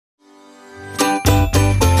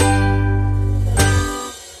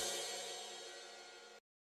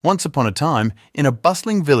Once upon a time, in a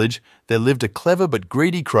bustling village, there lived a clever but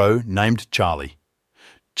greedy crow named Charlie.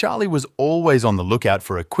 Charlie was always on the lookout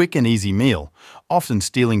for a quick and easy meal, often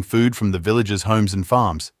stealing food from the villagers' homes and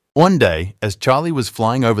farms. One day, as Charlie was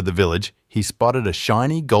flying over the village, he spotted a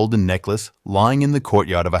shiny golden necklace lying in the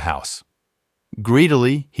courtyard of a house.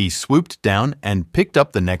 Greedily, he swooped down and picked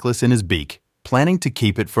up the necklace in his beak, planning to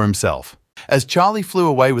keep it for himself. As Charlie flew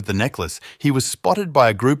away with the necklace, he was spotted by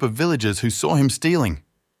a group of villagers who saw him stealing.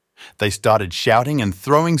 They started shouting and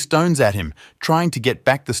throwing stones at him, trying to get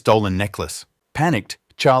back the stolen necklace. Panicked,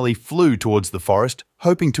 Charlie flew towards the forest,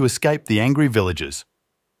 hoping to escape the angry villagers.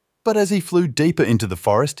 But as he flew deeper into the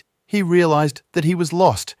forest, he realized that he was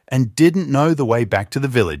lost and didn't know the way back to the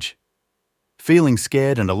village. Feeling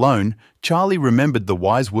scared and alone, Charlie remembered the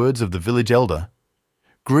wise words of the village elder.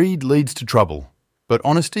 Greed leads to trouble, but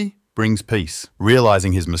honesty brings peace.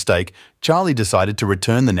 Realizing his mistake, Charlie decided to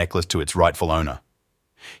return the necklace to its rightful owner.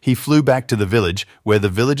 He flew back to the village where the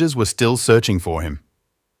villagers were still searching for him.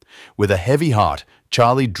 With a heavy heart,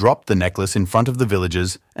 Charlie dropped the necklace in front of the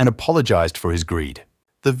villagers and apologized for his greed.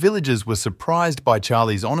 The villagers were surprised by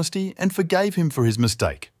Charlie's honesty and forgave him for his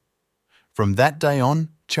mistake. From that day on,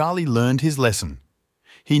 Charlie learned his lesson.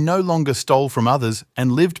 He no longer stole from others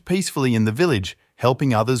and lived peacefully in the village,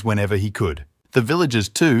 helping others whenever he could. The villagers,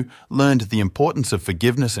 too, learned the importance of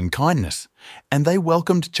forgiveness and kindness, and they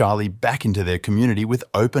welcomed Charlie back into their community with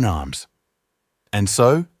open arms. And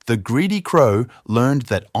so, the greedy crow learned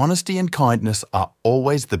that honesty and kindness are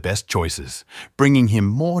always the best choices, bringing him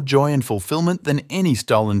more joy and fulfillment than any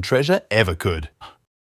stolen treasure ever could.